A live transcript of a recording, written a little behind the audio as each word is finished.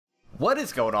What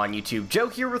is going on, YouTube? Joe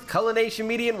here with Culination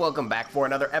Media, and welcome back for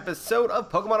another episode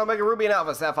of Pokemon Omega Ruby and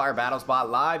Alpha Sapphire Battle Spot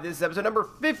Live. This is episode number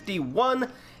 51,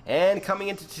 and coming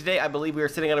into today, I believe we are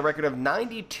sitting on a record of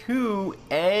 92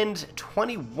 and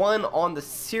 21 on the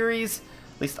series.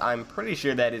 At least I'm pretty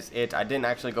sure that is it. I didn't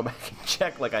actually go back and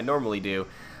check like I normally do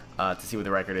to see what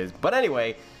the record is. But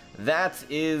anyway, that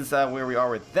is where we are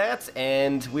with that,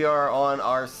 and we are on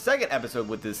our second episode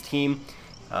with this team.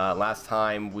 Last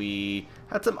time we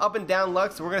had some up and down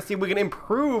luck, so we're going to see if we can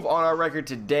improve on our record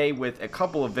today with a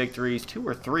couple of victories. 2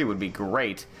 or 3 would be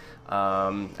great.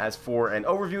 As for an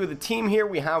overview of the team here,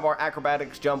 we have our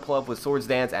Acrobatics, Jumpluff with Swords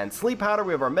Dance and Sleep Powder.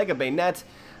 We have our Mega Bayonet,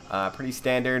 pretty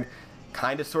standard,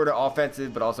 kind of sort of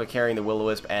offensive, but also carrying the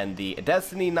Will-O-Wisp and the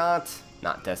Destiny Bond.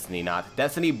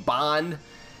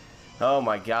 Oh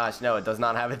my gosh, no, it does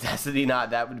not have a Destiny Knot.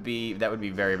 That would be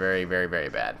very, very, very, very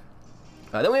bad.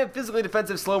 Then we have Physically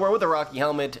Defensive Slowbro with a Rocky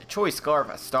Helmet, Choice Scarf,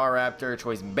 a Staraptor,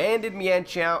 Choice Banded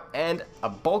Mienshao, and a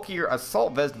bulkier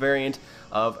Assault Vest variant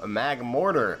of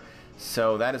Magmortar.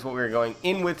 So that is what we're going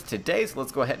in with today, so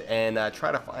let's go ahead and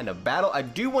try to find a battle. I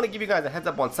do want to give you guys a heads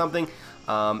up on something.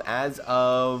 As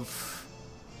of,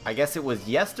 I guess it was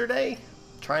yesterday,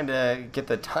 trying to get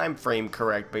the time frame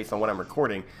correct based on what I'm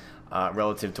recording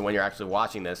relative to when you're actually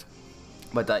watching this.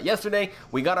 But yesterday,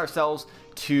 we got ourselves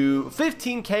to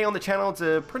 15K on the channel. It's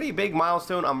a pretty big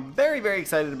milestone. I'm very, very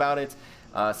excited about it.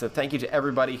 So thank you to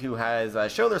everybody who has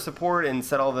shown their support and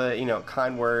said all the,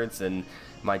 kind words. And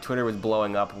my Twitter was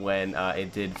blowing up when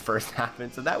it did first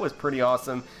happen. So that was pretty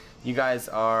awesome. You guys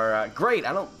are great.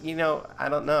 I don't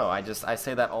know. I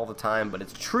say that all the time, but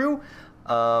it's true.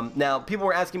 Now, people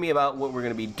were asking me about what we're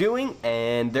going to be doing,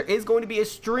 and there is going to be a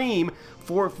stream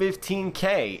for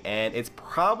 15K, and it's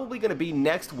probably going to be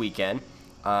next weekend.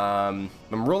 I'm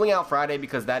ruling out Friday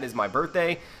because that is my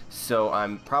birthday, so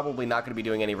I'm probably not going to be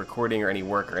doing any recording or any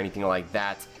work or anything like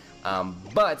that.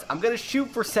 But I'm going to shoot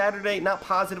for Saturday, not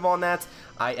positive on that.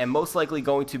 I am most likely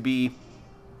going to be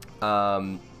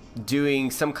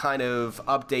doing some kind of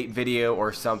update video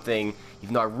or something,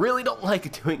 even though I really don't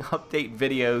like doing update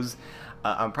videos.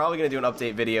 I'm probably going to do an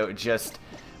update video just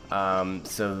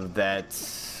so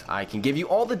that I can give you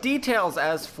all the details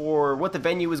as for what the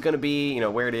venue is going to be,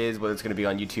 where it is, whether it's going to be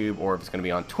on YouTube or if it's going to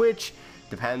be on Twitch.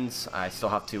 Depends. I still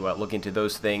have to look into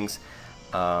those things.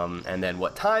 And then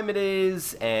what time it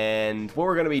is and what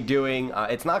we're going to be doing.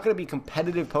 It's not going to be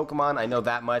competitive Pokemon, I know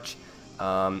that much.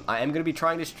 I am going to be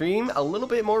trying to stream a little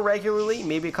bit more regularly,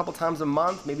 maybe a couple times a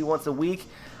month, maybe once a week.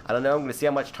 I don't know. I'm going to see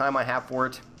how much time I have for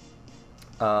it.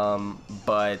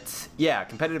 But yeah,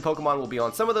 competitive Pokemon will be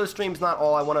on some of those streams, not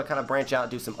all. I want to kind of branch out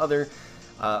and do some other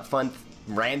fun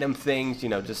random things,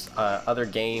 just other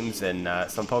games and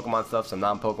some Pokemon stuff, some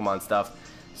non-Pokemon stuff.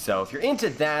 So if you're into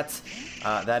that,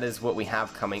 that is what we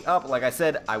have coming up. Like I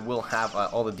said, I will have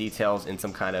all the details in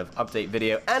some kind of update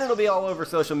video, and it'll be all over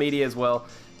social media as well.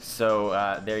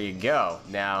 So there you go.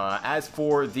 Now, as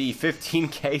for the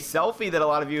 15K selfie that a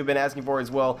lot of you have been asking for as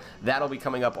well, that'll be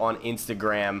coming up on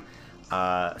Instagram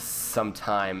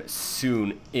sometime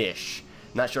soon-ish.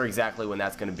 Not sure exactly when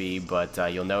that's going to be,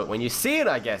 but you'll know it when you see it,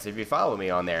 I guess, if you follow me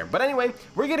on there. But anyway,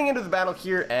 we're getting into the battle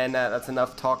here, and that's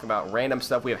enough talk about random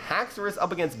stuff. We have Haxorus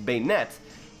up against Bayonet,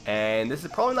 and this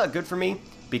is probably not good for me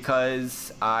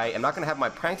because I am not going to have my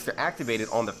Prankster activated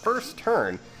on the first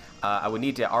turn. I would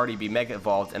need to already be Mega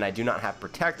Evolved, and I do not have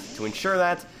Protect to ensure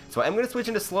that. So I'm going to switch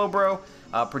into Slowbro,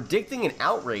 predicting an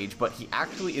Outrage, but he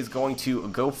actually is going to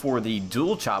go for the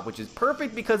Dual Chop, which is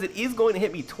perfect because it is going to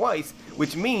hit me twice,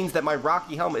 which means that my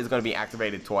Rocky Helmet is going to be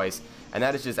activated twice. And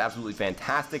that is just absolutely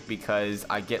fantastic because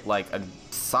I get like a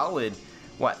solid,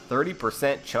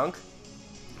 30% chunk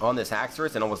on this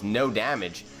Haxorus and almost no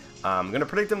damage. I'm going to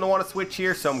predict him to want to switch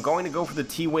here, so I'm going to go for the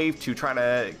T-Wave to try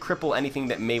to cripple anything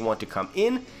that may want to come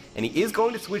in. And he is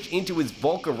going to switch into his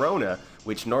Volcarona,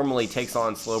 which normally takes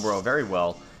on Slowbro very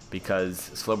well,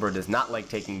 because Slowbro does not like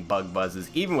taking Bug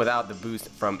Buzzes, even without the boost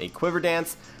from a Quiver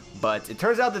Dance. But it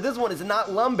turns out that this one is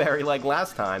not Lumberry like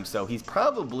last time, so he's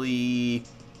probably,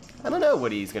 I don't know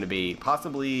what he's going to be,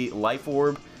 possibly Life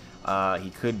Orb. He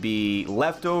could be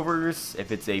Leftovers,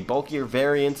 if it's a bulkier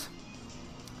variant.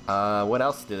 What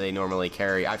else do they normally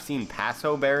carry? I've seen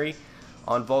Paso Berry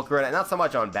on Volcarona, not so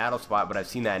much on Battle Spot, but I've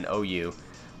seen that in OU.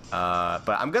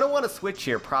 But I'm going to want to switch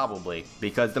here probably,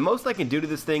 because the most I can do to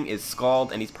this thing is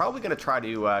Scald, and he's probably going to try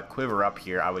to Quiver Up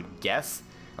here, I would guess,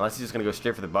 unless he's just going to go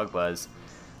straight for the Bug Buzz.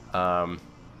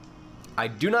 I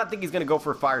do not think he's going to go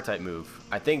for a Fire-type move.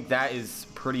 I think that is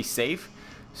pretty safe,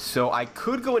 so I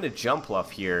could go into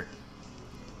Jumpluff here.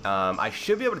 I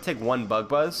should be able to take one Bug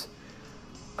Buzz,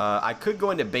 I could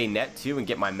go into Bayonet too and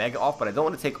get my Mega off, but I don't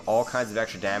want to take all kinds of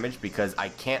extra damage because I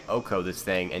can't Oko this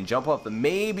thing. And Jumpluff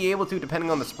may be able to, depending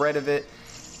on the spread of it.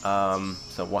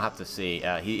 So we'll have to see.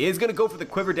 He is going to go for the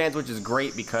Quiver Dance, which is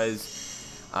great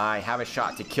because I have a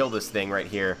shot to kill this thing right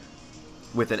here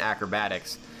with an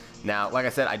Acrobatics. Now, like I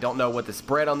said, I don't know what the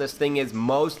spread on this thing is.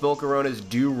 Most Volcaronas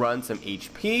do run some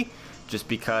HP, just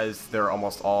because they're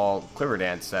almost all Quiver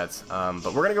Dance sets. But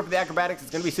we're going to go for the Acrobatics.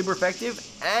 It's going to be super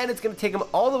effective, and it's going to take him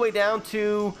all the way down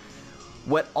to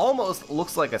what almost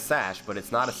looks like a Sash, but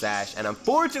it's not a Sash. And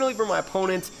unfortunately for my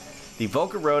opponent, the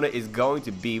Volcarona is going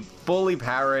to be fully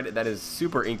powered. That is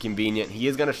super inconvenient. He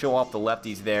is going to show off the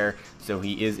lefties there, so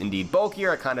he is indeed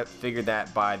bulkier. I kind of figured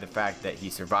that by the fact that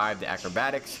he survived the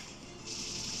Acrobatics.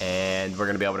 And we're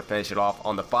going to be able to finish it off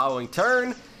on the following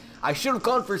turn. I should have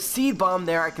gone for Seed Bomb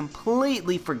there. I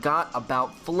completely forgot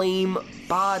about Flame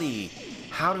Body.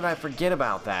 How did I forget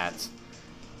about that?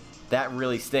 That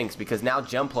really stinks because now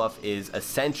Jumpluff is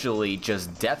essentially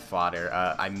just death fodder.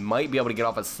 I might be able to get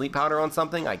off a Sleep Powder on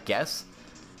something, I guess.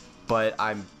 But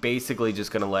I'm basically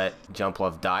just going to let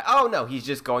Jumpluff die. Oh, no, he's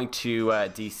just going to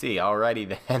DC.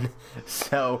 Alrighty, then.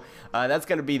 So, that's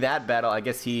going to be that battle. I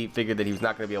guess he figured that he was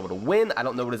not going to be able to win. I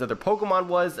don't know what his other Pokemon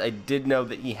was. I did know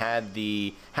that he had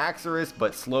the Haxorus,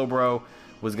 but Slowbro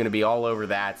was going to be all over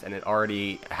that, and it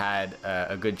already had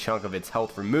a good chunk of its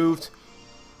health removed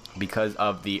because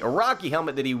of the Iraqi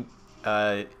helmet that he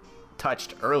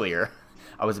touched earlier.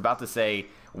 I was about to say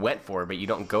went for, but you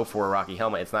don't go for a Rocky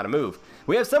helmet. It's not a move.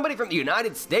 We have somebody from the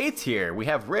United States here. We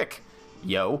have Rick,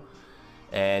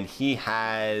 and he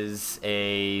has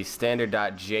a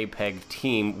standard.jpg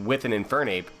team with an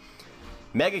Infernape,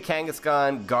 Mega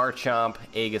Kangaskhan, Garchomp,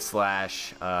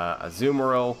 Aegislash,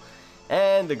 Azumarill,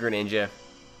 and the Greninja.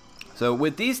 So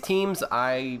with these teams,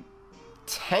 I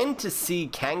tend to see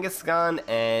Kangaskhan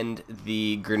and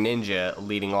the Greninja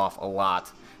leading off a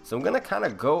lot. So I'm going to kind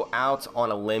of go out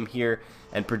on a limb here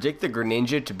and predict the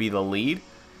Greninja to be the lead.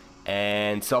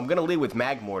 And so I'm going to lead with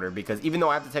Magmortar because even though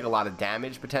I have to take a lot of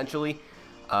damage potentially,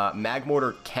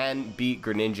 Magmortar can beat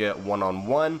Greninja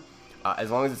one-on-one as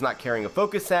long as it's not carrying a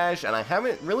Focus Sash. And I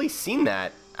haven't really seen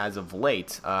that as of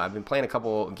late. I've been playing a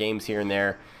couple games here and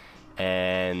there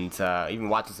and even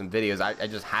watching some videos. I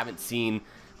just haven't seen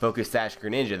Focus Sash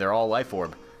Greninja. They're all Life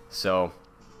Orb. So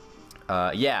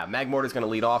yeah, Magmortar is going to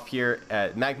lead off here.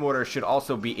 Magmortar should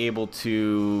also be able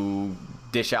to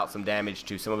dish out some damage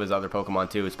to some of his other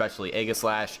Pokemon too, especially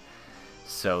Aegislash.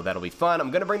 So that'll be fun. I'm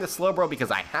going to bring the Slowbro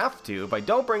because I have to. If I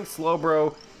don't bring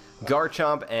Slowbro,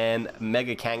 Garchomp and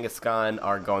Mega Kangaskhan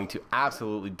are going to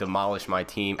absolutely demolish my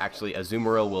team. Actually,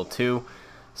 Azumarill will too.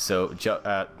 So,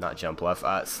 not Jumpluff.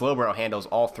 Slowbro handles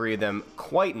all three of them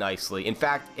quite nicely. In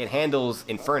fact, it handles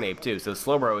Infernape too. So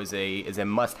Slowbro is a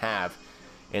must-have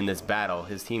in this battle.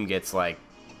 His team gets like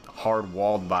hard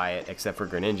walled by it, except for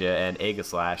Greninja and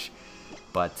Aegislash.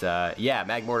 But yeah,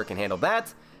 Magmortar can handle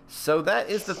that. So that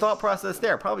is the thought process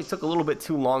there. Probably took a little bit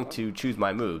too long to choose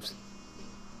my moves.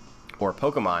 Or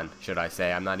Pokemon, should I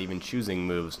say. I'm not even choosing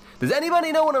moves. Does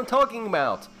anybody know what I'm talking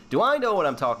about? Do I know what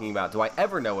I'm talking about? Do I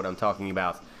ever know what I'm talking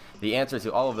about? The answer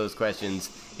to all of those questions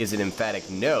is an emphatic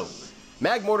no.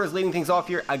 Magmortar is leading things off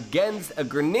here against a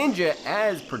Greninja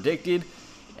as predicted.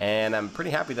 And I'm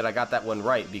pretty happy that I got that one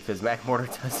right because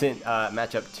Magmortar doesn't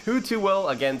match up too well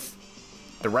against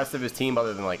the rest of his team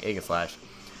other than like Aegislash.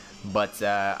 But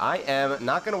I am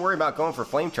not going to worry about going for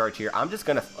Flame Charge here. I'm just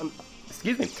going to,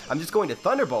 I'm just going to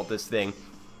Thunderbolt this thing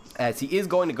as he is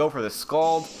going to go for the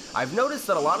Scald. I've noticed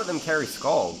that a lot of them carry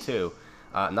Scald too.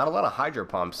 Not a lot of Hydro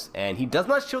Pumps, and he does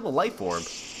not show the Life Orb.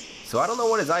 So I don't know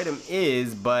what his item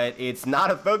is, but it's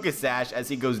not a Focus Sash as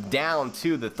he goes down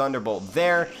to the Thunderbolt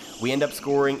there. We end up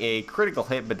scoring a critical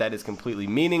hit, but that is completely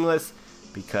meaningless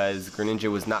because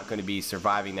Greninja was not going to be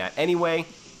surviving that anyway.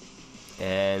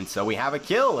 And so we have a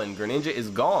kill, and Greninja is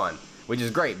gone, which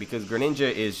is great because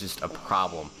Greninja is just a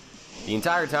problem. The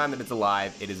entire time that it's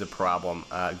alive, it is a problem.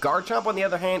 Garchomp, on the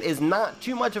other hand, is not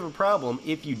too much of a problem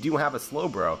if you do have a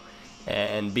Slowbro.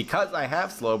 And because I have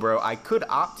Slowbro, I could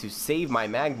opt to save my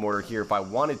Magmortar here if I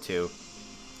wanted to.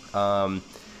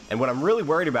 And what I'm really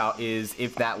worried about is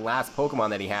if that last Pokemon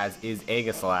that he has is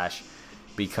Aegislash,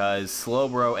 because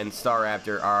Slowbro and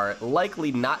Staraptor are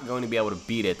likely not going to be able to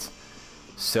beat it.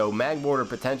 So Magmortar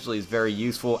potentially is very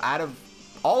useful. Out of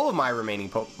all of my remaining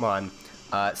Pokemon,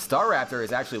 Staraptor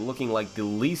is actually looking like the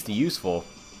least useful.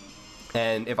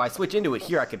 And if I switch into it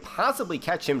here, I could possibly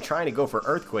catch him trying to go for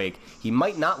Earthquake. He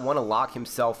might not want to lock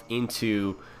himself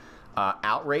into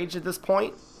Outrage at this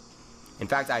point. In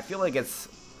fact, I feel like it's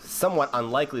somewhat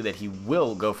unlikely that he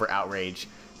will go for Outrage.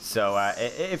 So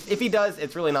if he does,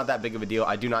 it's really not that big of a deal.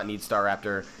 I do not need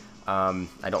Staraptor.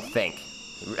 I don't think.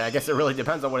 I guess it really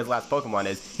depends on what his last Pokemon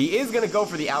is. He is going to go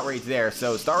for the Outrage there,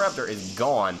 so Staraptor is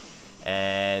gone.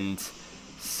 And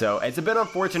so it's a bit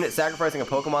unfortunate sacrificing a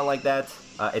Pokemon like that.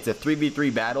 It's a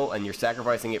 3v3 battle, and you're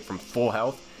sacrificing it from full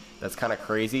health. That's kind of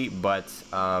crazy, but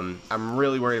I'm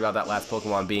really worried about that last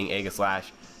Pokemon being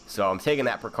Aegislash. So I'm taking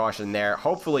that precaution there.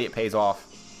 Hopefully it pays off.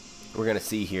 We're going to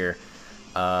see here.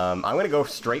 I'm going to go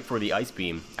straight for the Ice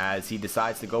Beam as he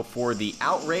decides to go for the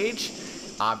Outrage.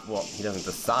 Well, he doesn't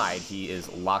decide. He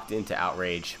is locked into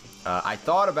Outrage. I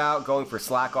thought about going for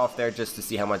Slack Off there just to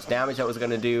see how much damage that was going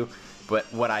to do. But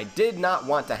what I did not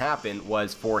want to happen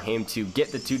was for him to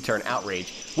get the 2-turn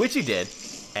Outrage, which he did,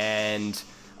 and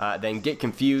then get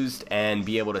confused and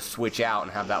be able to switch out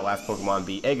and have that last Pokemon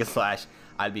be Aegislash.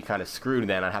 I'd be kind of screwed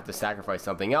then. I'd have to sacrifice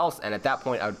something else, and at that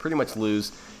point I would pretty much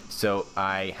lose. So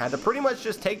I had to pretty much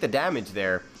just take the damage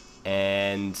there.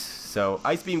 And so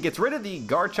Ice Beam gets rid of the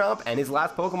Garchomp, and his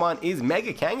last Pokemon is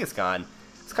Mega Kangaskhan.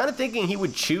 I was kind of thinking he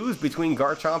would choose between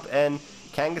Garchomp and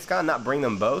Kangaskhan, not bring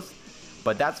them both.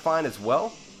 But that's fine as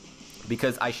well,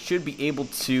 because I should be able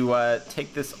to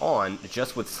take this on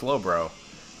just with Slowbro,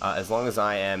 as long as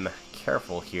I am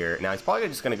careful here. Now, he's probably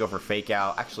just going to go for Fake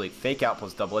Out. Actually, Fake Out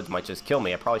plus Double Edge might just kill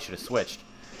me. I probably should have switched.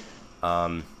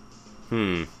 Well,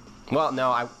 no,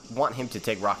 I want him to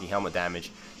take Rocky Helmet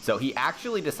damage. So he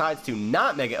actually decides to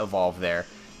not Mega Evolve there,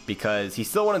 because he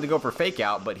still wanted to go for Fake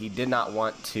Out, but he did not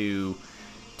want to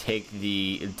take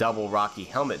the double Rocky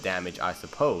Helmet damage, I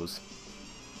suppose.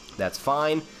 That's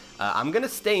fine. I'm going to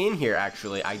stay in here,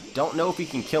 actually. I don't know if he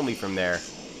can kill me from there.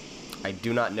 I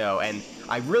do not know. And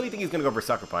I really think he's going to go for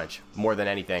Sucker Punch more than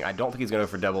anything. I don't think he's going to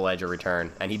go for Double Edge or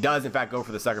Return. And he does, in fact, go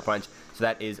for the Sucker Punch. So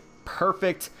that is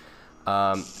perfect.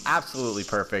 Absolutely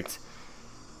perfect.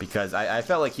 Because I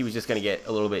felt like he was just going to get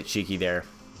a little bit cheeky there.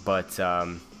 But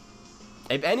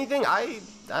if anything, I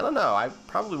don't know. I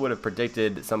probably would have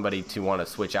predicted somebody to want to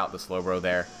switch out the Slowbro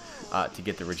there. To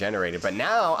get the Regenerated. But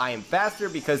now I am faster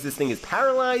because this thing is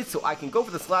paralyzed, so I can go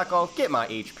for the Slack Off, get my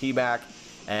HP back,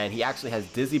 and he actually has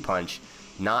Dizzy Punch,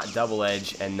 not Double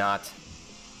Edge, and not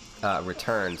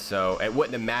Return. So it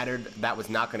wouldn't have mattered. That was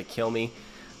not going to kill me.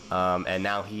 And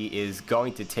now he is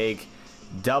going to take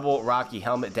double Rocky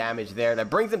Helmet damage there. That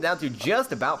brings him down to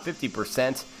just about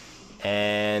 50%.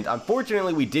 And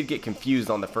unfortunately, we did get confused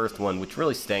on the first one, which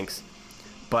really stinks.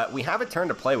 But we have a turn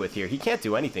to play with here. He can't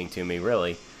do anything to me,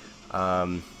 really.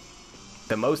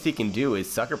 The most he can do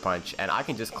is Sucker Punch, and I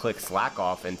can just click Slack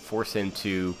Off and force him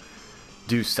to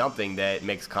do something that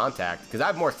makes contact, because I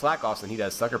have more Slack Offs than he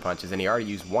does Sucker Punches, and he already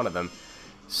used one of them.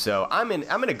 So I'm in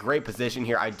a great position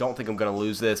here. I don't think I'm going to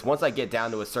lose this. Once I get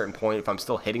down to a certain point, if I'm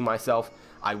still hitting myself,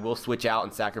 I will switch out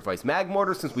and sacrifice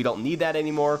Magmortar, since we don't need that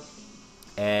anymore.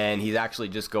 And he's actually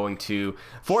just going to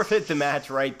forfeit the match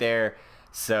right there.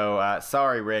 So,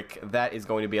 sorry, Rick. That is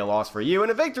going to be a loss for you and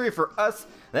a victory for us.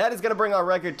 That is going to bring our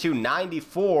record to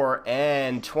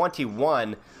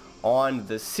 94-21 on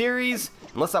the series.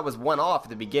 Unless I was one off at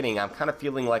the beginning, I'm kind of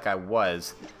feeling like I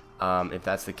was. If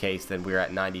that's the case, then we're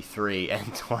at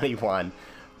 93-21.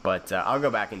 But I'll go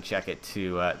back and check it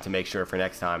to make sure for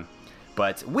next time.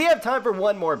 But we have time for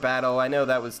one more battle. I know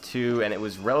that was 2, and it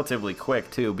was relatively quick,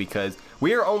 too, because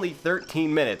we are only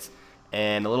 13 minutes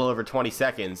and a little over 20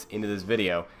 seconds into this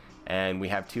video, and we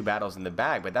have 2 battles in the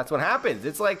bag. But that's what happens.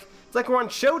 It's like we're on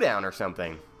Showdown or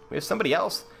something. We have somebody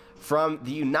else from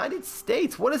the United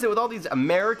States. What is it with all these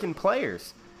American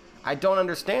players? I don't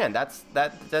understand.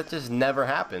 That just never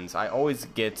happens. I always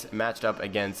get matched up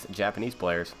against Japanese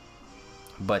players.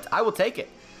 But I will take it.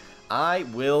 I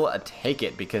will take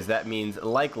it, because that means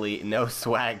likely no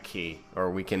swag key,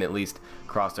 or we can at least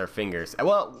cross our fingers.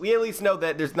 Well, we at least know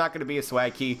that there's not going to be a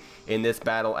swag key in this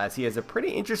battle, as he has a pretty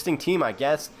interesting team, I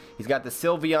guess. He's got the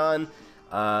Sylveon,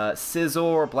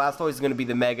 Scizor, Blastoise is going to be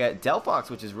the Mega, Delphox,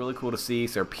 which is really cool to see,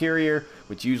 Serperior,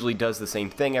 which usually does the same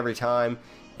thing every time,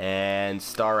 and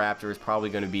Staraptor is probably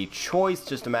going to be Choice,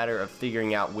 just a matter of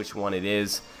figuring out which one it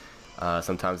is.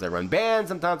 Sometimes they run Band,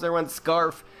 sometimes they run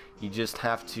Scarf. You just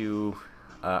have to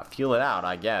feel it out,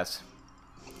 I guess.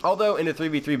 Although in a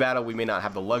 3v3 battle, we may not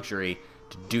have the luxury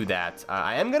to do that.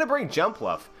 I am going to bring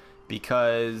Jumpluff,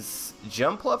 because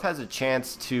Jumpluff has a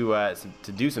chance to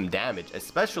do some damage,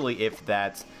 especially if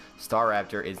that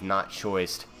Staraptor is not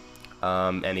choiced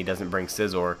and he doesn't bring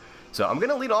Scizor. So I'm going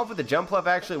to lead off with the Jumpluff,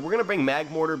 actually. We're going to bring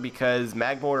Magmortar, because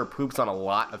Magmortar poops on a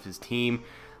lot of his team.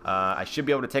 I should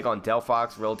be able to take on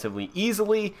Delphox relatively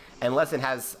easily, unless it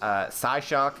has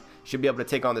Psyshock. Should be able to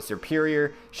take on the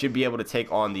Serperior. Should be able to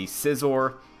take on the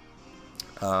Scizor.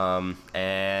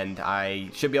 And I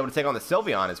should be able to take on the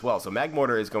Sylveon as well. So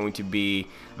Magmortar is going to be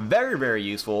very, very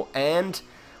useful. And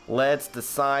let's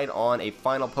decide on a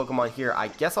final Pokemon here. I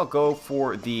guess I'll go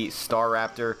for the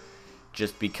Staraptor,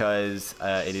 just because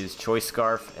it is Choice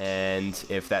Scarf, and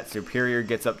if that Superior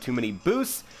gets up too many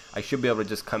boosts, I should be able to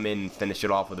just come in and finish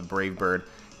it off with a Brave Bird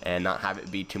and not have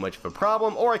it be too much of a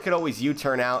problem. Or I could always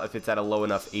U-turn out if it's at a low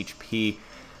enough HP.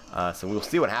 So we'll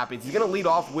see what happens. He's going to lead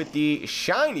off with the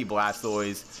Shiny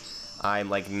Blastoise. I'm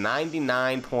like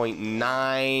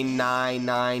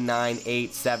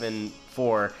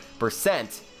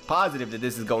 99.9999874% positive that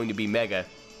this is going to be Mega.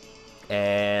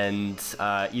 And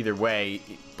either way,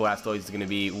 Blastoise is going to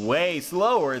be way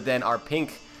slower than our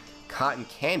pink cotton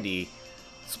candy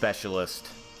specialist.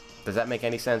 Does that make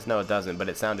any sense? No, it doesn't, but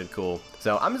it sounded cool.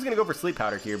 So I'm just going to go for Sleep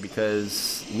Powder here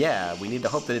because, yeah, we need to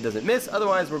hope that it doesn't miss.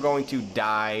 Otherwise, we're going to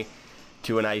die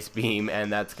to an Ice Beam,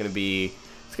 and that's going to be...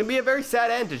 It's going to be a very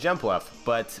sad end to Jumpluff,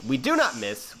 but we do not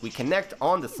miss. We connect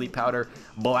on the Sleep Powder.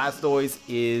 Blastoise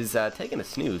is taking a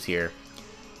snooze here.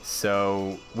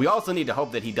 So we also need to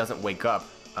hope that he doesn't wake up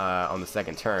on the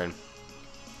second turn.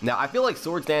 Now, I feel like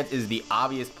Swords Dance is the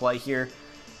obvious play here.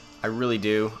 I really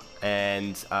do.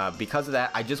 And because of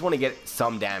that, I just want to get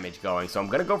some damage going. So I'm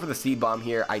going to go for the Seed Bomb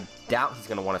here. I doubt he's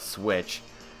going to want to switch.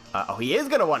 Oh, he is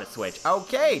going to want to switch.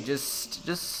 Okay, just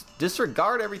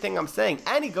disregard everything I'm saying.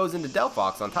 And he goes into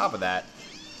Delphox on top of that.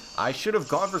 I should have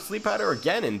gone for Sleep Powder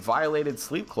again and violated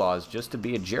Sleep Claws just to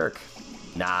be a jerk.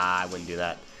 Nah, I wouldn't do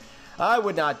that. I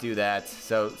would not do that.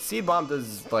 So Seed Bomb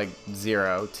does like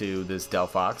 0 to this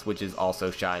Delphox, which is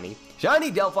also shiny.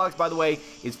 Shiny Delphox, by the way,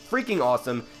 is freaking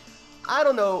awesome. I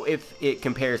don't know if it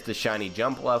compares to shiny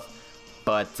Jumpluff,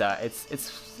 but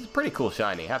it's pretty cool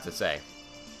shiny, I have to say.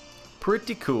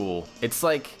 Pretty cool. It's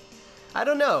like, I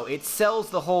don't know, it sells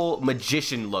the whole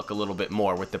magician look a little bit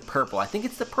more with the purple. I think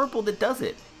it's the purple that does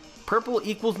it. Purple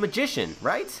equals magician,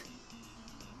 right?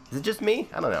 Is it just me?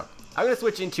 I don't know. I'm going to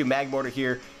switch into Magmortar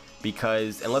here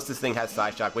because unless this thing has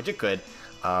Psyshock, which it could,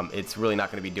 it's really not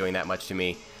going to be doing that much to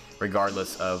me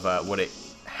regardless of what it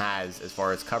has as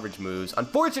far as coverage moves.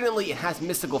 Unfortunately, it has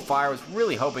Mystical Fire. I was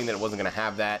really hoping that it wasn't going to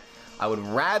have that. I would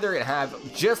rather it have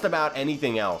just about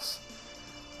anything else.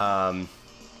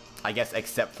 I guess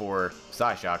except for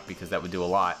Psyshock, because that would do a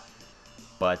lot.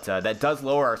 But that does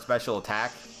lower our special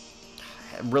attack.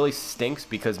 It really stinks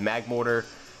because Magmortar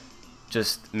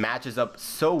just matches up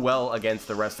so well against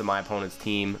the rest of my opponent's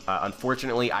team.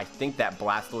 Unfortunately, I think that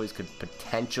Blastoise could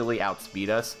potentially outspeed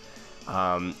us.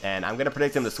 And I'm going to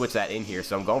predict him to switch that in here,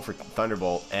 so I'm going for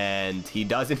Thunderbolt, and he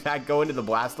does in fact go into the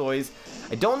Blastoise.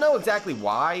 I don't know exactly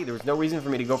why. There was no reason for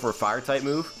me to go for a Fire-type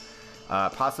move.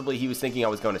 Possibly he was thinking I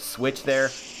was going to switch there,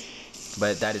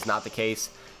 but that is not the case.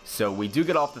 So we do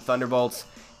get off the Thunderbolts,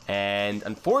 and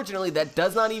unfortunately that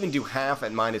does not even do half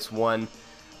at -1.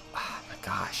 Oh my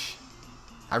gosh.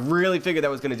 I really figured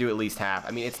that was going to do at least half.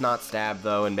 I mean, it's not Stab,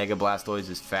 though, and Mega Blastoise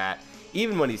is fat,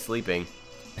 even when he's sleeping.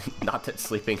 Not that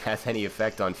sleeping has any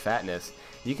effect on fatness.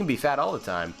 You can be fat all the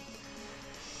time.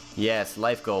 Yes,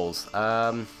 life goals.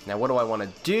 Now, what do I want to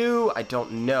do? I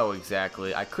don't know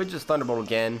exactly. I could just Thunderbolt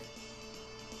again.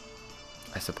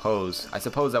 I suppose I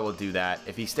will do that.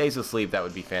 If he stays asleep, that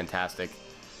would be fantastic.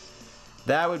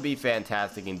 That would be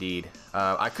fantastic indeed.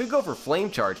 I could go for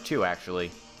Flame Charge, too,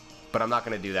 actually. But I'm not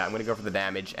going to do that. I'm going to go for the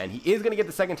damage. And he is going to get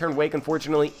the second turn Wake,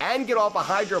 unfortunately, and get off a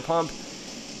Hydro Pump.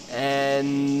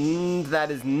 And that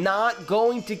is not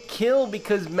going to kill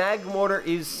because Magmortar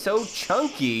is so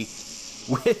chunky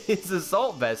with his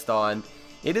Assault Vest on.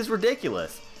 It is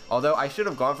ridiculous. Although I should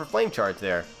have gone for Flame Charge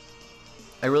there.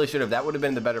 I really should have. That would have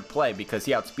been the better play because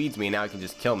he outspeeds me and now he can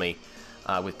just kill me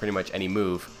with pretty much any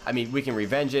move. I mean, we can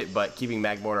revenge it, but keeping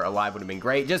Magmortar alive would have been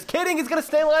great. Just kidding! He's going to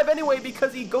stay alive anyway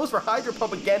because he goes for Hydro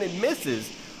Pump again and misses.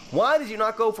 Why did you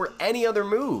not go for any other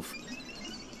move?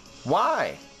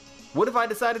 Why? What if I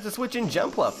decided to switch in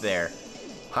Jumpluff there?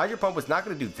 Hydro Pump was not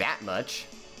going to do that much.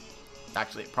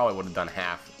 Actually, it probably would have done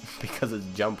half because it's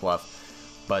Jumpluff.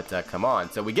 But come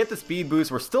on. So we get the speed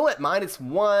boost. We're still at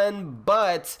 -1,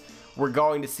 but we're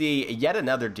going to see yet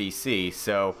another DC.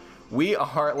 So we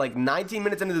are like 19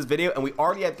 minutes into this video, and we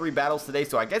already had 3 battles today.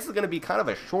 So I guess it's going to be kind of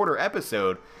a shorter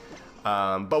episode.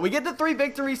 But we get the 3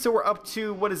 victories, so we're up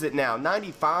to, what is it now?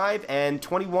 95 and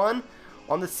 21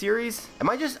 on the series. Am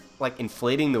I just like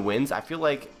inflating the wins? I feel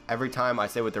like every time I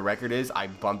say what the record is, I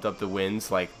bumped up the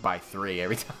wins like by 3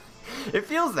 every time. It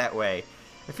feels that way.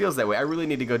 It feels that way. I really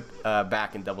need to go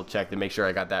back and double check to make sure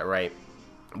I got that right.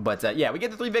 But yeah, we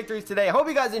get the 3 victories today. I hope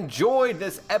you guys enjoyed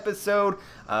this episode.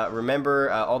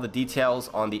 Remember all the details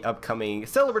on the upcoming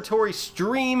celebratory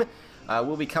stream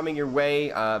will be coming your way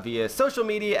via social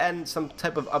media and some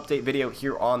type of update video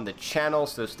here on the channel,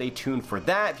 so stay tuned for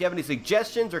that. If you have any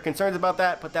suggestions or concerns about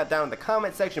that, put that down in the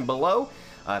comment section below.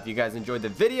 If you guys enjoyed the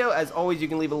video, as always, you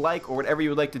can leave a like or whatever you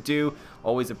would like to do.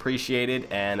 Always appreciated.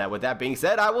 And with that being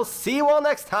said, I will see you all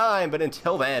next time. But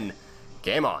until then,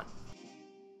 game on.